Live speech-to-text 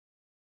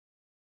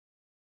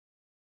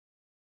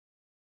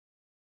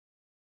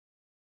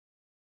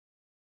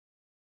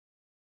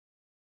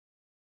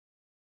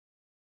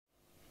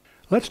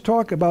Let's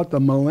talk about the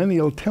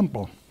Millennial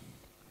Temple.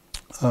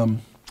 The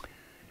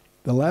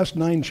last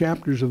 9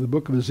 chapters of the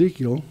book of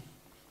Ezekiel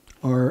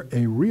are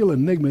a real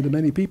enigma to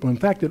many people. In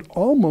fact, it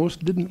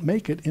almost didn't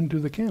make it into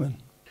the canon.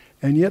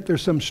 And yet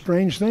there's some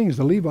strange things.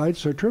 The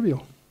Levites are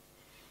trivial.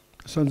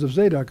 The sons of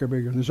Zadok are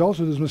bigger. And there's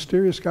also this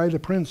mysterious guy, the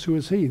prince. Who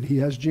is he? He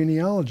has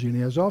genealogy and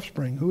he has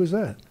offspring. Who is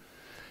that?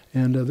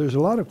 And there's a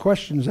lot of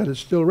questions that it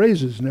still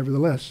raises,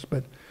 nevertheless.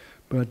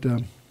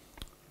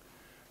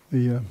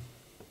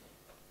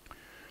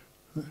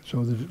 So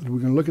we're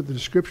going to look at the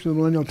description of the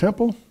Millennial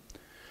Temple.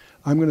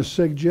 I'm going to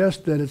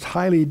suggest that it's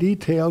highly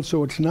detailed,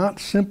 so it's not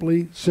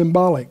simply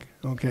symbolic,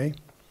 okay?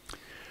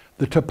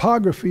 The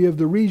topography of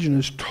the region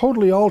is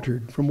totally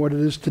altered from what it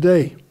is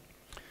today.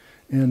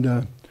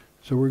 And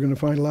so we're going to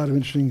find a lot of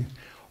interesting...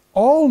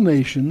 All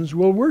nations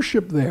will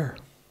worship there.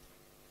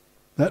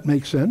 That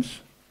makes sense.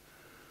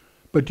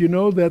 But you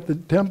know that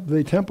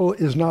the temple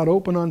is not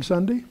open on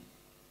Sunday?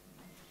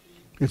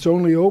 It's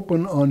only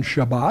open on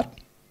Shabbat,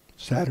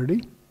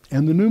 Saturday,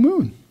 and the new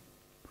moon.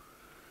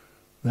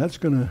 That's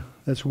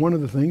one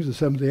of the things the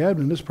Seventh-day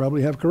Adventists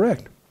probably have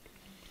correct.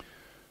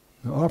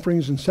 The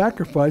offerings and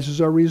sacrifices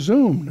are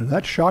resumed, and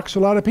that shocks a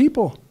lot of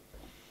people.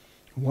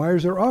 Why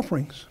is there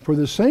offerings? For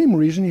the same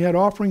reason you had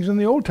offerings in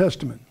the Old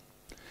Testament.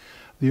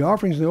 The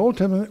offerings in the Old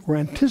Testament were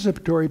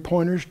anticipatory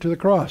pointers to the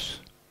cross.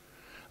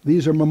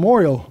 These are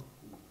memorial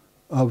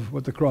of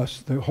what the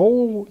cross... The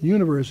whole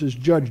universe is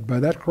judged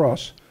by that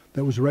cross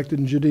that was erected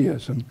in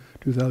Judea some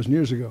 2,000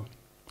 years ago.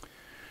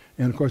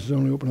 And of course it's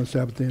only open on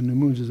Sabbath day and new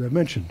moons, as I've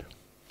mentioned.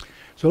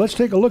 So let's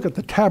take a look at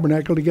the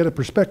tabernacle to get a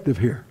perspective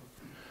here.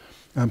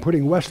 I'm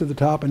putting west at the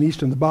top and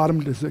east on the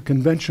bottom. It's a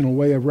conventional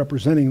way of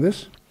representing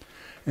this.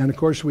 And of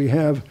course we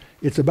have,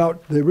 it's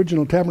about, the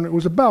original tabernacle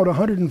was about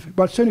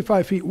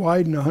 75 feet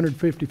wide and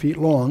 150 feet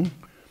long,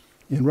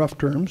 in rough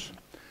terms.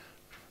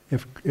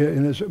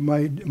 And as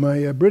my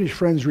British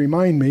friends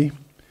remind me,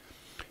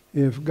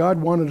 if God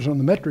wanted us on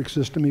the metric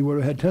system, he would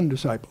have had 10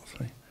 disciples.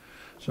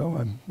 So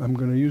I'm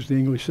going to use the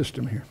English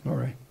system here, all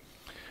right.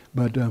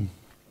 But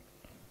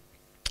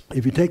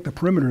if you take the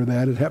perimeter of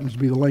that, it happens to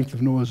be the length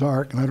of Noah's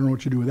Ark, and I don't know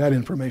what you do with that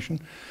information,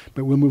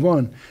 but we'll move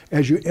on.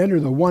 As you enter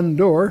the one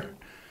door,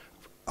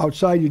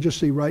 outside you just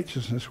see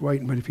righteousness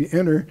white, but if you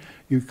enter,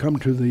 you come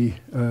to the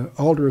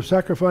altar of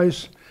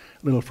sacrifice.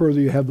 A little further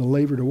you have the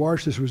laver to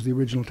wash. This was the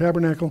original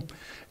tabernacle.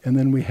 And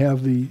then we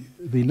have the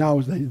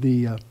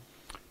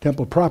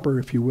temple proper,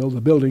 if you will,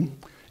 the building,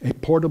 a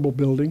portable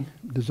building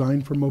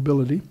designed for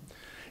mobility,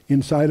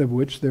 inside of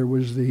which there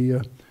was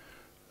the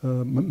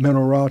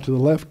menorah to the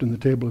left and the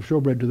table of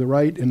showbread to the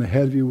right, and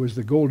ahead of you was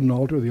the golden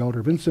altar, the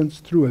altar of incense.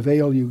 Through a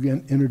veil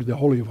you entered the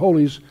Holy of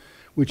Holies,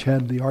 which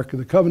had the Ark of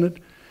the Covenant,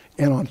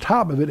 and on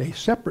top of it a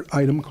separate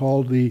item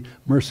called the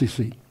mercy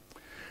seat.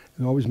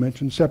 It's always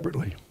mentioned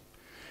separately.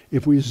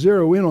 If we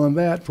zero in on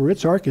that for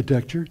its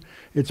architecture,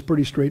 it's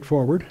pretty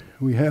straightforward.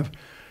 We have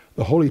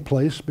the holy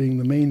place being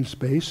the main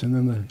space, and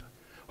then the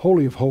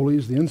Holy of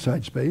Holies, the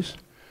inside space.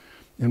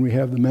 And we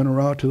have the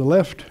menorah to the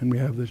left, and we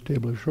have this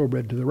table of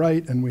showbread to the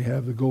right, and we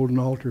have the golden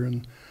altar,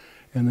 and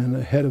then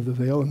ahead of the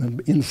veil. And then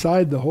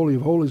inside the Holy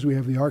of Holies, we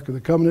have the Ark of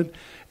the Covenant,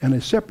 and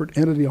a separate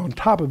entity on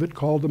top of it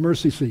called the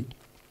mercy seat.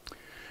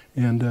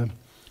 And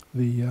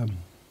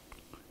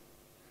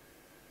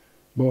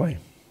boy,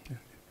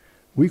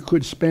 we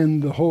could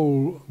spend the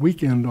whole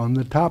weekend on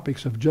the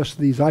topics of just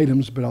these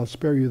items, but I'll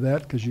spare you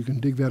that because you can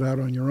dig that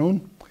out on your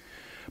own.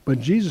 But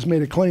Jesus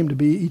made a claim to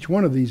be each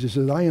one of these. He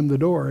says, I am the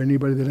door.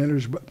 Anybody that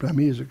enters by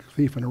me is a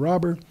thief and a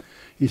robber.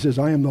 He says,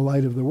 I am the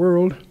light of the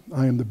world.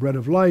 I am the bread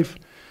of life.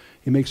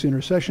 He makes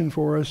intercession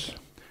for us.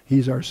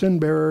 He's our sin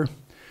bearer,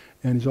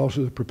 and he's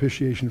also the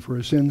propitiation for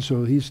our sins.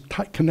 So he's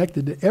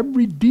connected to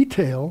every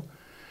detail.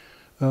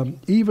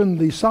 Even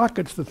the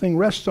sockets the thing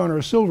rests on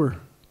are silver,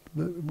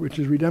 which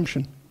is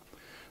redemption.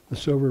 The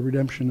silver of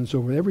redemption and so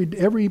forth.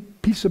 Every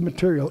piece of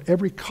material,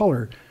 every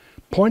color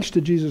points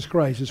to Jesus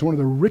Christ. It's one of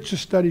the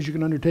richest studies you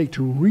can undertake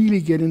to really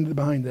get into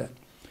behind that.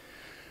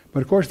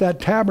 But of course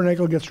that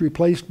tabernacle gets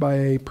replaced by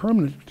a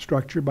permanent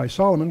structure by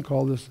Solomon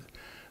called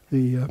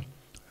the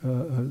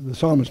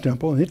Solomon's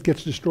Temple, and it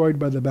gets destroyed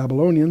by the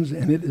Babylonians,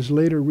 and it is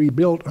later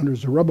rebuilt under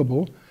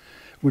Zerubbabel,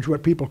 which is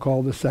what people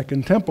call the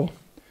Second Temple.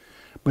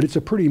 But it's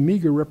a pretty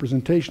meager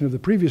representation of the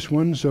previous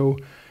one, so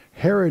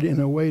Herod, in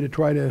a way to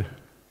try to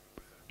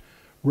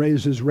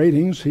raise his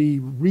ratings, he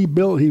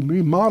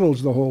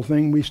remodels the whole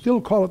thing. We still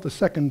call it the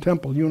Second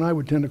Temple. You and I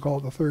would tend to call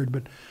it the third,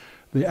 but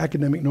the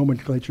academic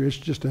nomenclature is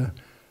just an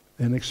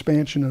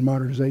expansion and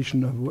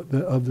modernization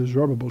of the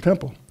Zerubbabel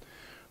Temple.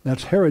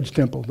 That's Herod's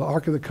temple. The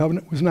Ark of the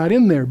Covenant was not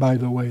in there, by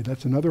the way.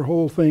 That's another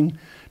whole thing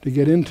to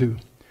get into.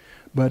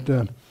 But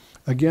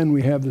again,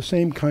 we have the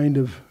same kind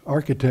of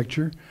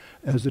architecture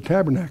as the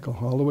tabernacle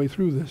all the way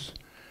through this.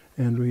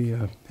 And we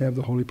have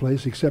the holy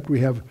place, except we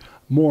have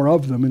more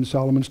of them in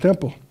Solomon's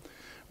Temple.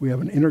 We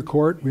have an inner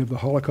court, we have the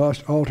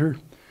Holocaust altar,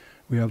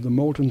 we have the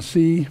molten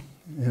sea,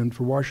 and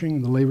for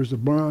washing, the lavers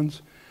of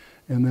bronze,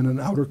 and then an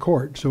outer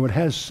court. So it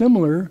has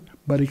similar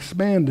but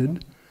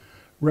expanded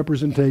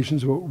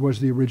representations of what was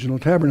the original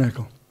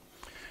tabernacle.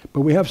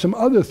 But we have some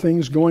other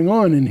things going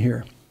on in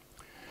here.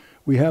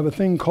 We have a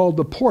thing called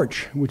the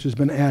porch, which has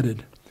been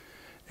added.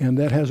 And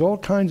that has all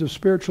kinds of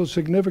spiritual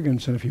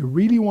significance. And if you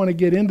really want to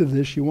get into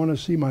this, you want to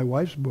see my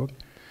wife's book,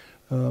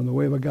 The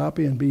Way of Agape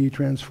and Be Ye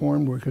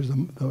Transformed, because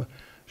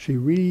she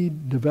really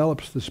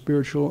develops the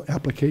spiritual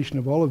application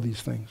of all of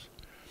these things.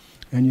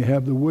 And you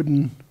have the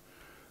wooden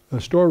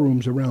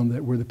storerooms around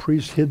that where the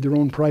priests hid their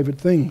own private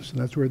things. And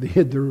that's where they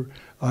hid their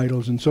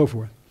idols and so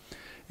forth.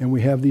 And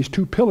we have these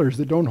two pillars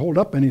that don't hold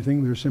up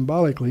anything. They're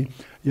symbolically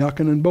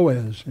Jachin and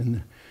Boaz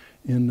in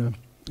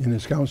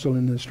his counsel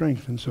and his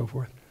strength and so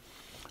forth.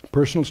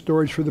 Personal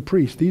storage for the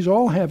priest. These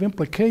all have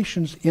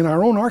implications in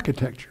our own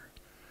architecture.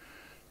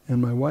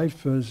 And my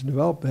wife has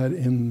developed that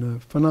in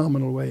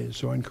phenomenal ways,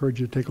 so I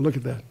encourage you to take a look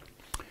at that.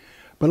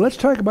 But let's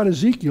talk about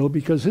Ezekiel,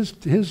 because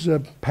his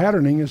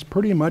patterning is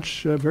pretty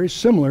much very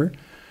similar,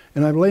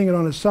 and I'm laying it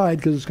on his side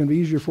because it's going to be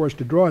easier for us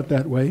to draw it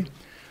that way,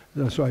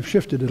 so I've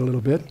shifted it a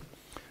little bit.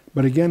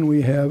 But again,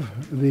 we have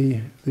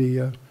the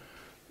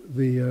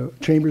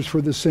chambers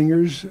for the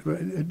singers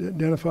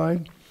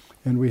identified,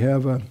 and we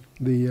have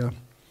the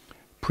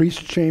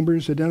priest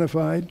chambers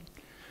identified,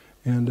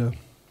 and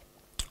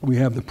we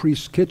have the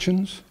priest's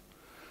kitchens.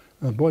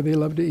 Boy, they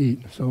love to eat.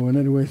 So in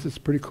any ways, it's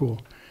pretty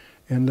cool.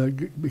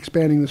 And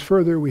expanding this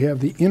further, we have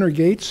the inner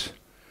gates,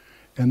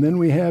 and then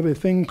we have a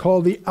thing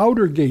called the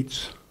outer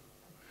gates.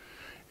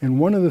 And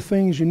one of the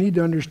things you need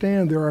to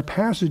understand, there are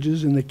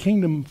passages in the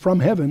kingdom from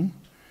heaven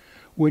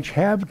which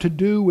have to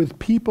do with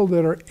people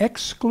that are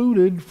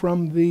excluded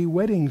from the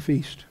wedding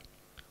feast,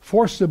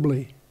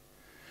 forcibly.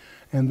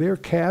 And they're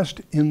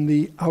cast in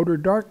the outer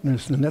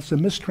darkness, and that's a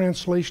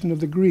mistranslation of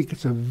the Greek.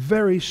 It's a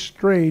very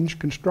strange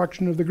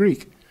construction of the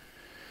Greek.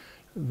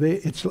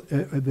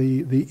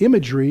 The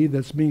imagery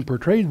that's being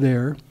portrayed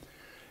there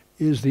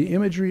is the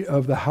imagery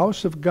of the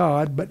house of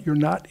God, but you're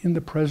not in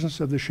the presence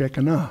of the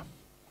Shekinah.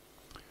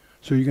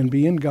 So you can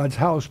be in God's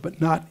house,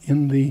 but not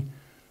in the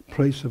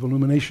place of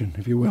illumination,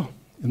 if you will,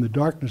 in the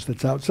darkness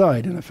that's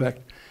outside, in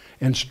effect.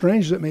 And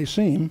strange as it may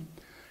seem,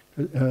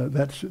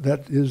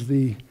 that is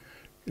the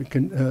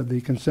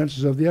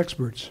consensus of the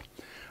experts.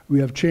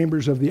 We have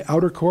chambers of the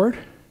outer court,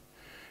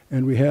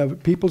 and we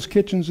have people's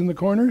kitchens in the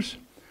corners,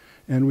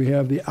 and we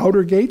have the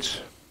outer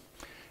gates,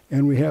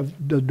 and we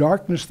have the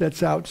darkness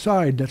that's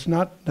outside. That's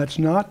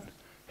not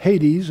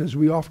Hades, as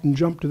we often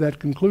jump to that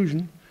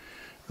conclusion.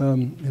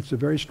 It's a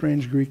very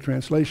strange Greek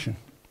translation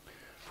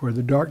for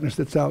the darkness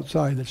that's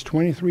outside. That's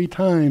 23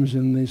 times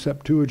in the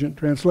Septuagint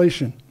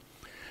translation,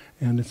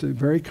 and it's a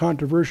very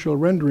controversial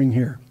rendering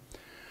here.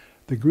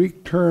 The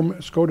Greek term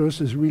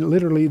skotos is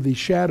literally the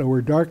shadow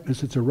or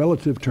darkness. It's a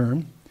relative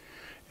term.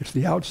 It's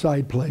the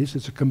outside place.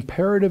 It's a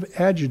comparative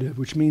adjective,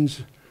 which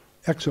means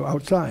exo,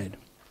 outside.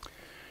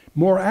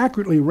 More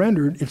accurately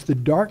rendered, it's the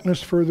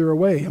darkness further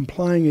away,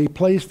 implying a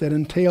place that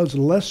entails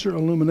lesser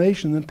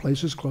illumination than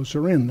places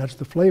closer in. That's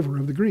the flavor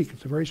of the Greek.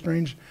 It's a very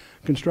strange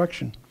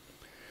construction.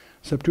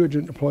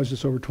 Septuagint employs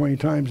this over 20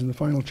 times in the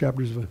final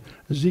chapters of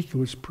Ezekiel,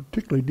 which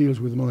particularly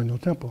deals with the Millennial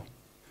Temple.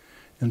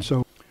 And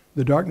so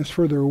the darkness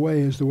further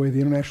away is the way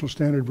the International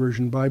Standard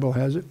Version Bible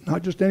has it.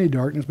 Not just any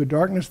darkness, but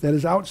darkness that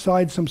is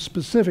outside some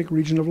specific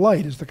region of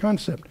light is the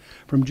concept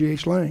from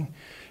G.H. Lang.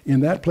 In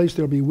that place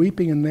there will be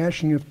weeping and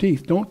gnashing of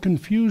teeth. Don't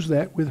confuse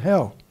that with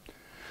hell.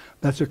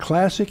 That's a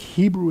classic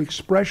Hebrew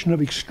expression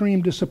of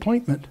extreme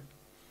disappointment.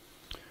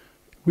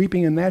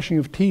 Weeping and gnashing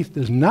of teeth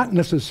is not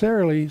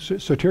necessarily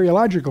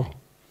soteriological.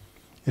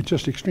 It's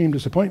just extreme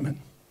disappointment.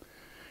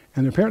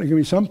 And there are apparently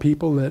going to be some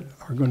people that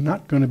are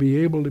not going to be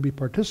able to be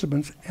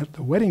participants at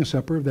the wedding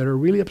supper that are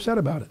really upset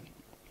about it.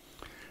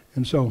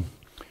 And so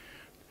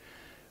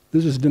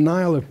this is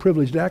denial of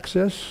privileged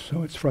access,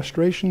 so it's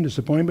frustration,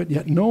 disappointment,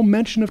 yet no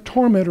mention of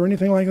torment or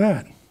anything like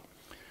that.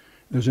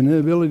 There's an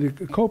inability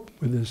to cope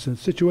with this. The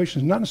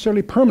situation is not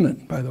necessarily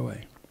permanent, by the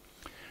way.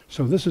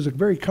 So this is a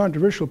very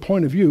controversial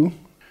point of view.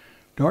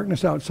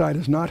 Darkness outside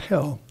is not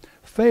hell.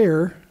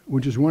 Thayer,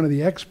 which is one of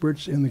the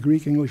experts in the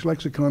Greek-English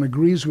lexicon,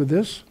 agrees with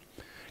this.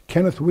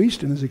 Kenneth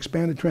Wuest, in his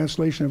expanded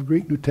translation of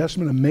Greek New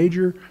Testament, a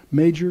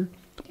major,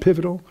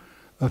 pivotal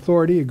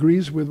authority,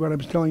 agrees with what I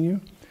was telling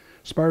you.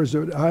 Spyros,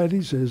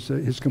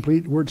 his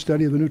complete word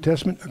study of the New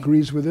Testament,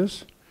 agrees with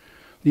this.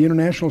 The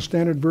International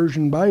Standard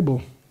Version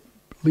Bible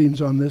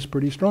leans on this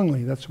pretty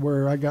strongly. That's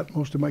where I got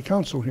most of my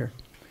counsel here.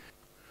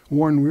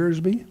 Warren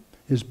Wiersbe,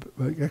 his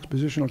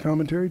expositional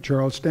commentary,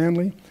 Charles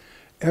Stanley,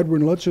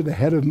 Edwin Lutzer, the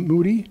head of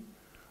Moody,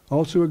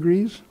 also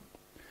agrees.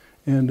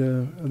 And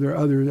there are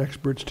other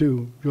experts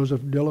too.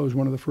 Joseph Dillo is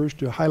one of the first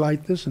to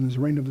highlight this in his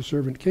Reign of the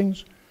Servant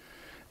Kings.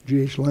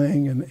 G.H.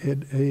 Lang and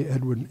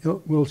Edwin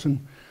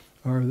Wilson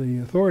are the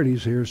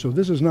authorities here. So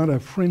this is not a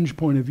fringe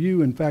point of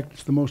view. In fact,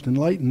 it's the most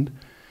enlightened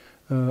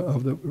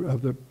of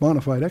the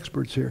bona fide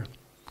experts here.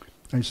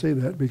 I say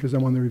that because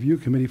I'm on the review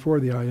committee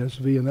for the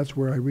ISV, and that's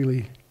where I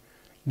really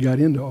got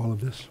into all of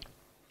this.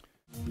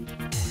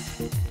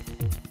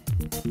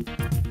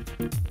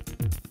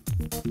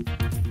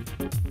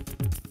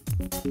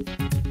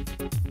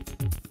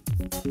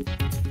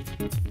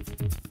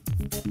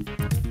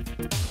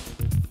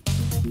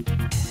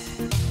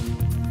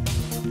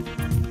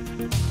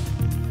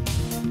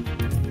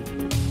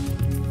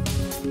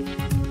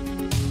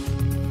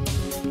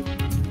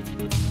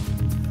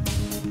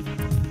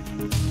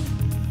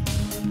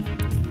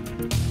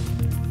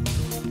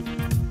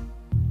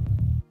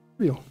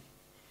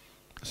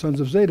 The sons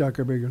of Zadok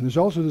are bigger. And there's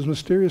also this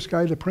mysterious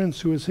guy, the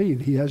prince. Who is he?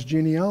 He has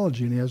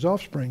genealogy and he has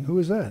offspring. Who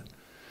is that?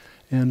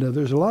 And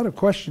there's a lot of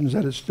questions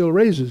that it still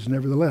raises,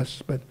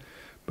 nevertheless. We're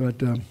going to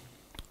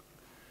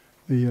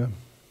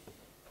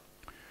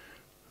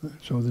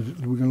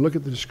look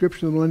at the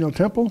description of the Millennial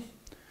Temple.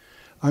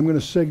 I'm going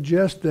to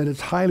suggest that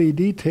it's highly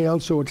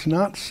detailed, so it's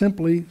not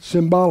simply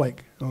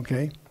symbolic.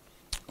 Okay.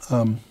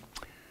 The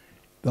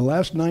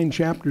last 9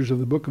 chapters of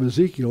the book of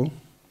Ezekiel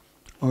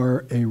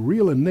are a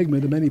real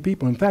enigma to many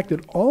people. In fact,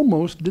 it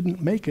almost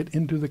didn't make it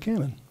into the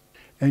canon.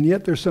 And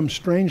yet there's some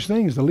strange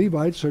things. The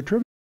Levites are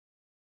trivial.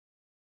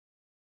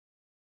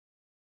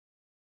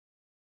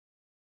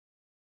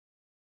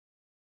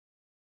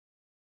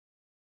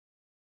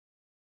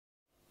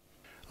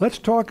 Let's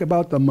talk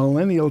about the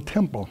Millennial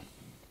Temple.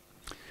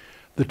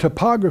 The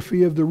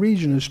topography of the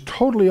region is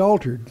totally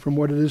altered from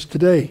what it is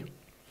today.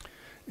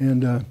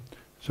 And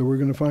so we're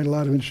going to find a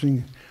lot of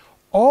interesting.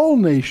 All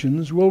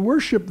nations will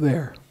worship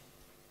there.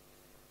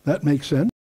 That makes sense.